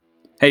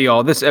Hey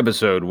y'all, this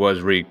episode was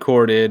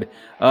recorded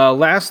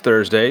last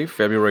Thursday,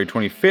 February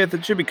 25th.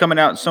 It should be coming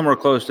out somewhere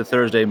close to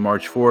Thursday,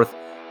 March 4th.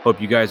 Hope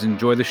you guys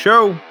enjoy the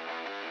show.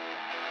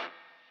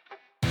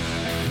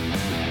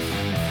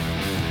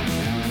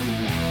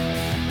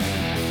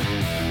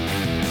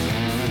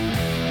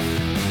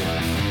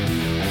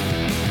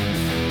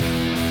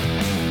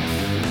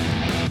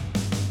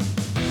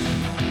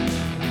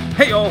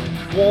 Hey y'all,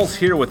 Walls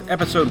here with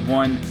episode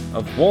 1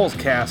 of Walls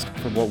Cast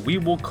for what we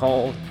will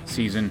call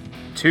Season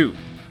 2.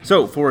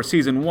 So, for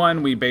Season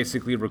 1, we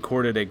basically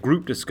recorded a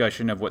group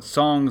discussion of what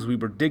songs we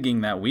were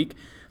digging that week.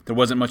 There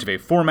wasn't much of a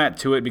format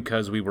to it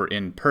because we were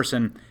in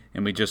person,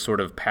 and we just sort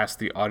of passed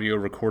the audio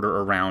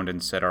recorder around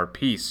and said our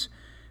piece.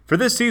 For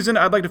this season,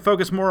 I'd like to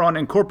focus more on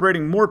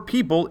incorporating more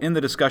people in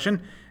the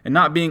discussion, and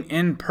not being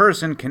in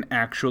person can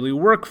actually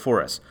work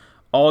for us.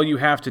 All you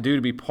have to do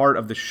to be part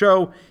of the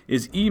show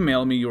is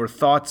email me your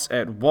thoughts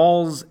at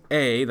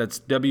walza, that's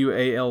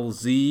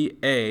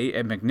W-A-L-Z-A,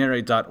 at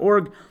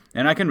mcnairy.org,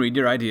 and I can read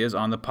your ideas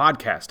on the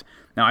podcast.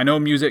 Now, I know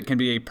music can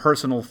be a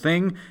personal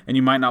thing, and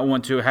you might not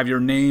want to have your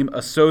name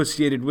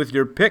associated with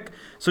your pick,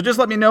 so just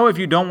let me know if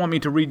you don't want me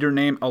to read your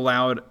name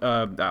aloud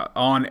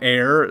on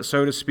air,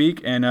 so to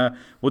speak, and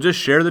we'll just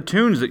share the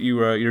tunes that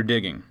you're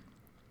digging.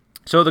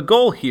 So the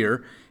goal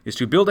here is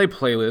to build a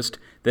playlist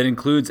that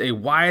includes a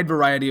wide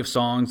variety of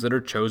songs that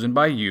are chosen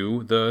by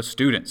you, the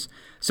students.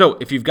 So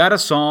if you've got a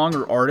song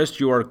or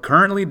artist you are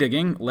currently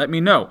digging, let me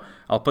know.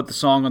 I'll put the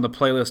song on the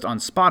playlist on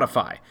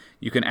Spotify.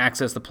 You can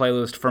access the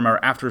playlist from our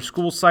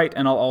after-school site,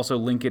 and I'll also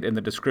link it in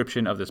the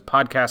description of this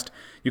podcast.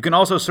 You can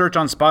also search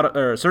on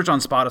Spotify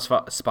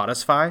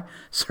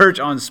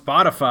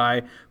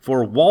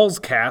for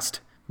Wallscast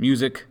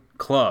Music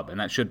Club, and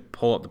that should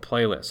pull up the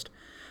playlist.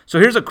 So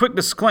here's a quick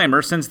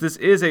disclaimer. Since this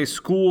is a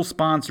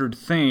school-sponsored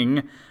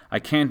thing, I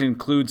can't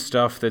include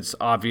stuff that's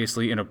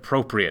obviously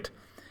inappropriate.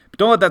 But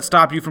don't let that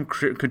stop you from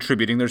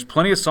contributing. There's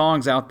plenty of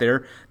songs out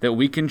there that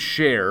we can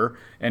share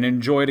and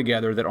enjoy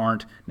together that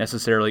aren't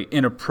necessarily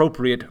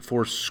inappropriate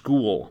for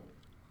school.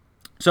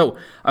 So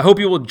I hope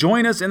you will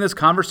join us in this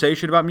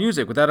conversation about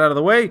music. With that out of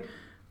the way,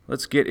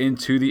 let's get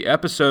into the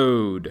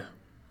episode.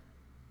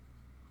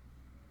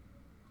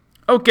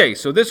 Okay,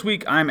 so this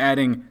week I'm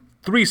adding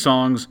 3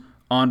 songs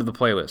onto the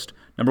playlist.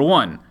 Number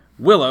 1,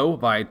 Willow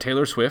by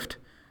Taylor Swift.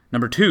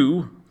 Number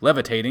 2,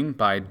 Levitating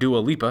by Dua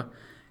Lipa.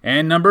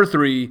 And number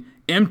 3,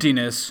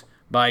 Emptiness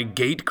by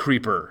Gate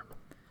Creeper.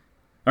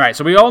 Alright,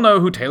 so we all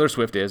know who Taylor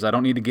Swift is. I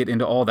don't need to get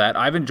into all that.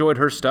 I've enjoyed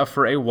her stuff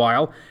for a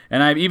while,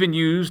 and I've even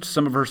used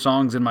some of her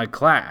songs in my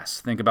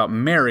class. Think about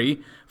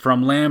Mary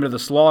from Lamb to the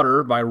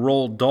Slaughter by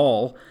Roald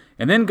Dahl,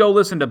 and then go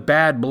listen to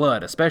Bad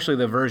Blood, especially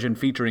the version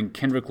featuring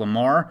Kendrick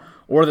Lamar,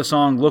 or the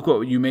song Look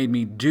What You Made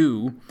Me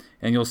Do,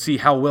 and you'll see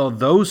how well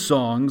those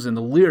songs and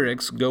the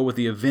lyrics go with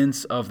the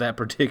events of that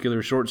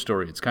particular short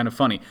story. It's kind of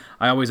funny.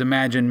 I always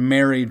imagine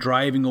Mary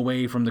driving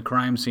away from the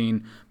crime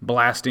scene,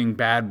 blasting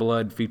Bad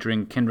Blood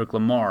featuring Kendrick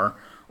Lamar,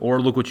 or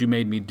Look What You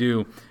Made Me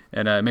Do,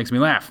 and it makes me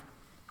laugh.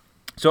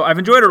 So I've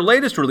enjoyed her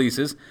latest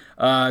releases,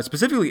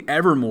 specifically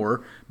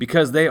Evermore,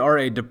 because they are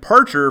a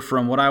departure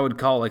from what I would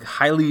call like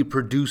highly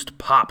produced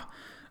pop.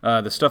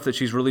 The stuff that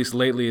she's released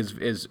lately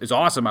is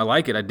awesome. I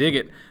like it. I dig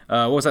it.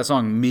 What was that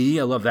song, Me?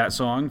 I love that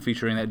song,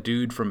 featuring that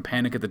dude from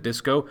Panic at the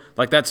Disco.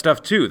 Like that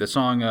stuff, too. The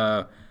song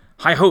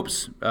High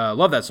Hopes.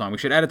 Love that song. We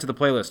should add it to the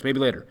playlist, maybe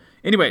later.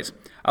 Anyways,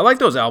 I like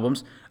those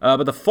albums,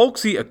 but the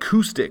folksy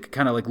acoustic,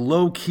 kind of like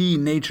low-key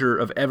nature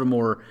of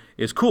Evermore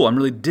is cool. I'm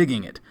really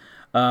digging it.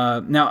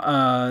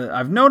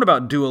 I've known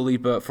about Dua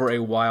Lipa for a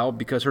while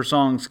because her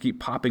songs keep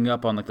popping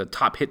up on like the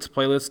top hits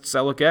playlists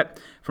I look at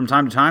from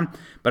time to time,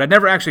 but I'd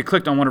never actually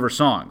clicked on one of her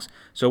songs.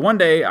 So one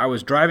day I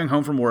was driving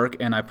home from work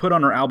and I put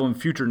on her album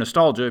Future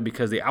Nostalgia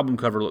because the album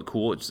cover looked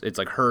cool. It's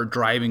like her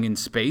driving in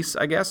space,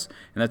 I guess,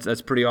 and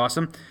that's pretty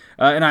awesome.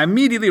 And I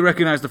immediately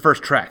recognized the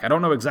first track. I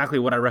don't know exactly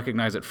what I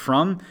recognize it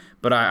from,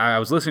 but I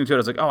was listening to it. I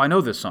was like, oh, I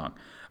know this song.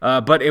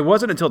 But it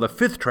wasn't until the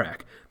 5th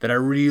track that I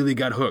really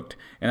got hooked,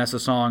 and that's the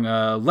song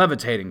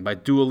Levitating by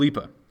Dua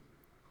Lipa.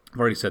 I've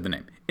already said the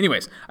name.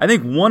 Anyways, I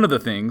think one of the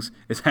things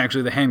is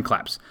actually the hand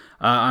claps.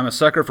 I'm a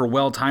sucker for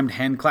well-timed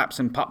hand claps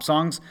in pop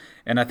songs,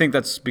 and I think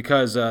that's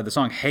because the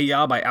song Hey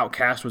Ya by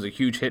Outkast was a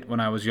huge hit when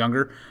I was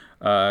younger.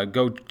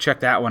 Go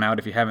check that one out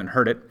if you haven't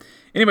heard it.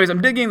 Anyways,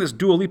 I'm digging this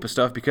Dua Lipa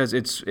stuff because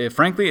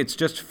frankly, it's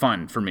just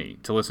fun for me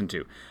to listen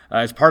to.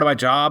 It's part of my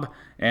job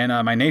and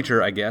my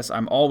nature, I guess.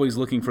 I'm always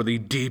looking for the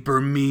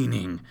deeper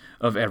meaning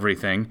of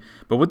everything.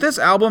 But with this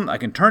album, I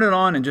can turn it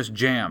on and just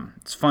jam.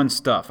 It's fun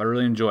stuff. I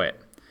really enjoy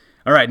it.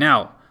 All right,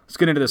 now let's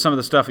get into some of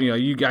the stuff.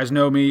 You guys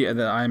know me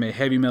that I'm a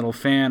heavy metal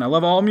fan. I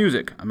love all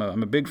music. I'm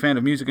a big fan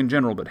of music in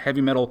general, but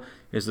heavy metal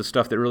is the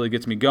stuff that really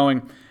gets me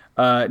going.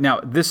 Now,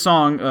 this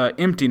song,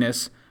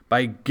 Emptiness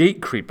by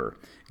Gate Creeper.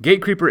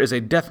 Gate Creeper is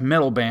a death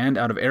metal band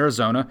out of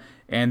Arizona,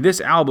 and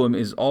this album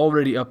is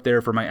already up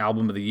there for my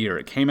album of the year.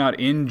 It came out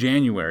in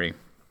January,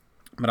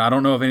 but I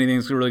don't know if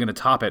anything's really going to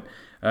top it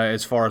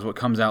as far as what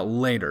comes out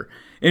later.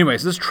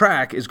 Anyways, this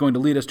track is going to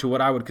lead us to what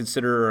I would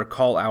consider or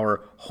call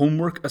our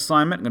homework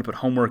assignment. I'm going to put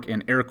homework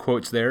in air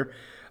quotes there.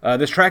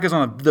 This track is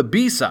on the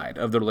B-side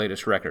of their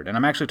latest record, and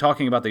I'm actually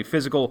talking about the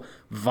physical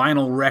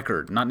vinyl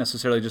record, not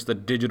necessarily just the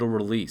digital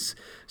release.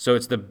 So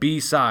it's the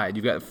B-side.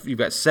 You've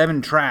got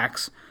 7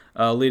 tracks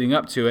leading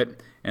up to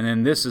it, and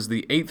then this is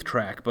the 8th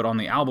track, but on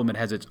the album it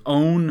has its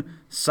own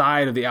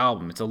side of the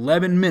album. It's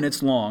 11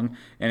 minutes long,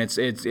 and it's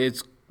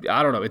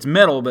I don't know, it's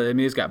metal, but I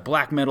mean it's got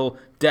black metal,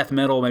 death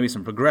metal, maybe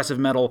some progressive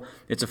metal.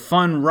 It's a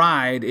fun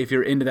ride if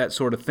you're into that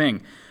sort of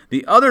thing.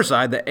 The other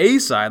side, the A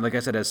side, like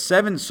I said, has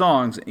 7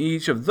 songs.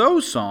 Each of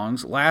those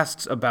songs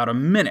lasts about a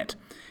minute.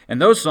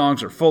 And those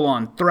songs are full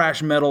on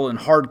thrash metal and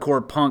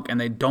hardcore punk, and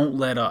they don't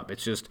let up.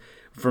 It's just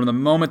from the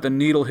moment the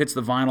needle hits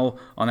the vinyl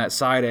on that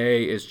side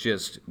A, it's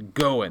just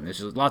going.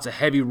 There's just lots of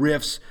heavy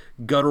riffs,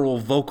 guttural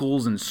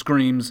vocals, and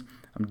screams.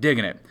 I'm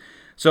digging it.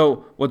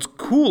 So what's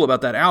cool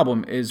about that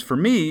album is, for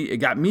me, it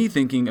got me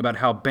thinking about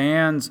how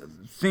bands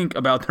think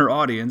about their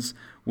audience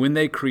when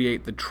they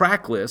create the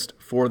track list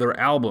for their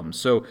albums.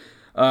 So,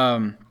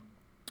 I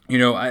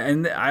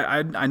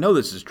know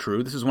this is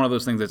true. This is one of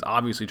those things that's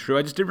obviously true.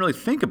 I just didn't really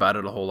think about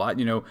it a whole lot.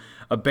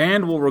 A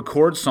band will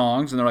record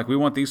songs, and they're like, we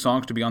want these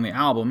songs to be on the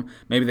album.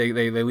 Maybe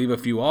they leave a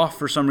few off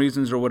for some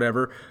reasons or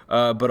whatever.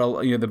 But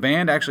the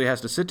band actually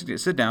has to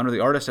sit down, or the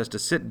artist has to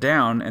sit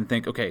down and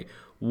think, okay,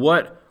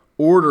 what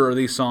order are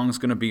these songs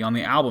going to be on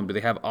the album? Do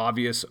they have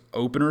obvious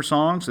opener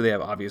songs? Do they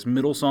have obvious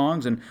middle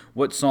songs? And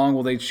what song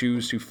will they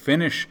choose to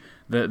finish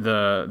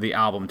the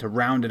album, to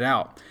round it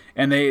out?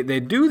 And they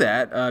do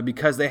that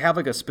because they have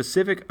like a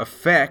specific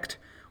effect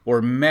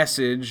or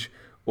message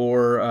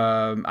or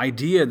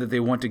idea that they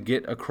want to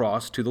get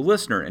across to the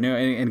listener. And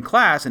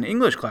in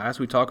English class,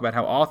 we talk about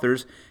how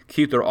authors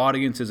keep their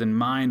audiences in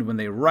mind when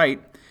they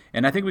write.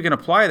 And I think we can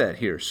apply that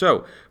here.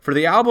 So for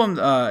the album,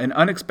 An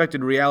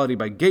Unexpected Reality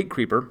by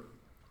Gatecreeper,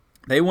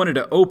 they wanted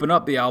to open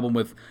up the album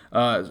with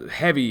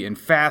heavy and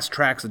fast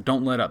tracks that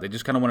don't let up. They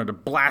just kind of wanted to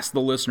blast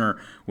the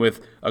listener with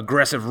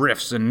aggressive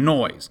riffs and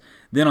noise.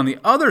 Then on the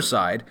other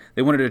side,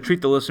 they wanted to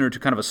treat the listener to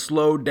kind of a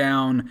slowed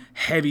down,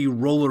 heavy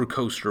roller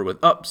coaster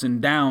with ups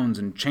and downs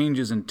and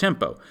changes in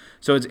tempo.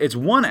 So it's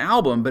one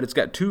album, but it's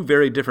got 2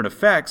 very different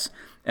effects.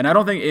 And I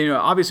don't think,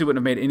 obviously it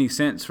wouldn't have made any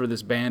sense for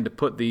this band to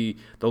put the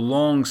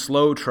long,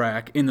 slow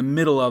track in the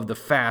middle of the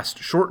fast,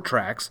 short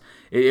tracks.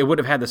 It would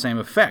have had the same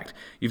effect.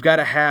 You've got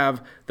to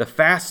have the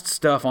fast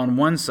stuff on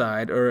one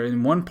side, or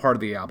in one part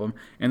of the album,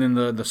 and then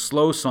the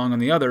slow song on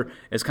the other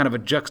as kind of a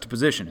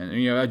juxtaposition. And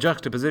a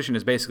juxtaposition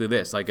is basically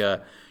this, like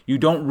you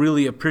don't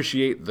really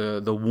appreciate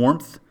the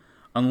warmth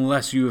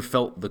unless you have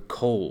felt the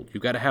cold.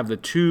 You've got to have the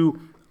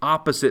 2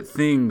 opposite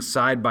things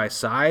side by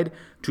side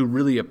to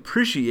really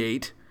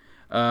appreciate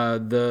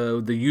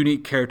the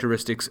unique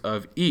characteristics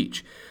of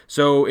each.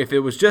 So if it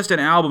was just an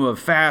album of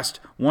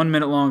fast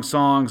 1-minute long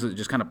songs that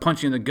just kind of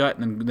punch you in the gut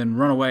and then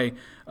run away,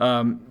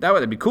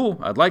 that'd be cool.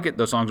 I'd like it.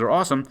 Those songs are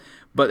awesome.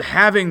 But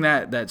having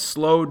that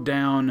slowed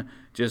down,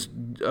 just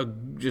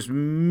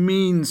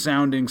mean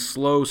sounding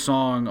slow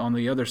song on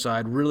the other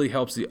side really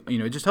helps it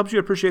just helps you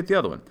appreciate the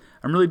other one.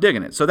 I'm really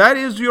digging it. So that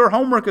is your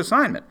homework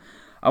assignment.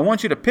 I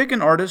want you to pick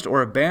an artist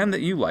or a band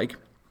that you like,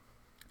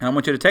 and I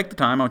want you to take the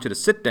time, I want you to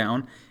sit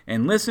down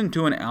and listen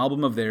to an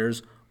album of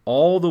theirs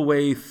all the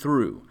way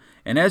through.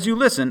 And as you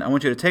listen, I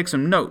want you to take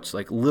some notes,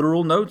 like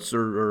literal notes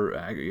or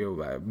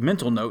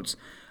mental notes,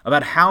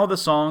 about how the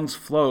songs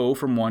flow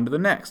from one to the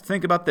next.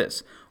 Think about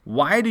this.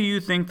 Why do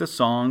you think the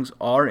songs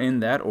are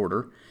in that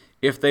order?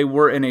 If they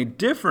were in a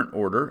different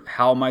order,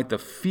 how might the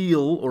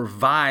feel or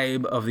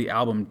vibe of the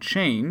album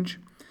change?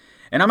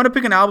 And I'm going to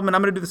pick an album, and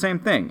I'm going to do the same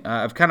thing.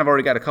 I've kind of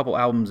already got a couple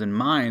albums in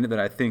mind that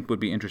I think would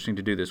be interesting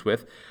to do this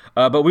with.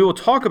 But we will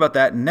talk about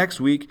that next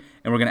week,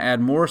 and we're going to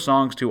add more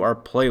songs to our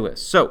playlist.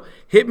 So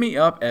hit me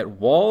up at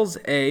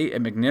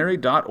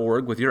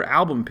wallsa@mcnairy.org with your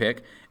album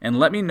pick, and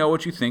let me know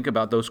what you think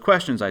about those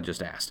questions I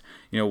just asked.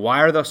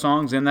 Why are the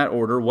songs in that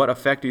order? What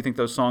effect do you think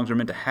those songs are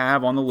meant to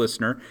have on the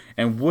listener?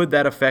 And would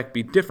that effect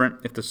be different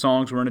if the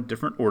songs were in a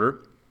different order?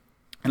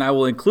 And I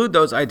will include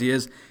those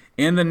ideas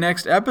in the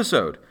next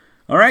episode.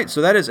 All right,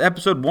 so that is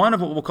episode 1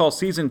 of what we'll call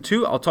season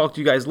 2. I'll talk to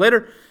you guys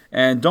later.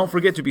 And don't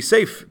forget to be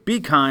safe, be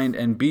kind,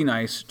 and be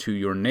nice to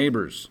your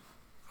neighbors.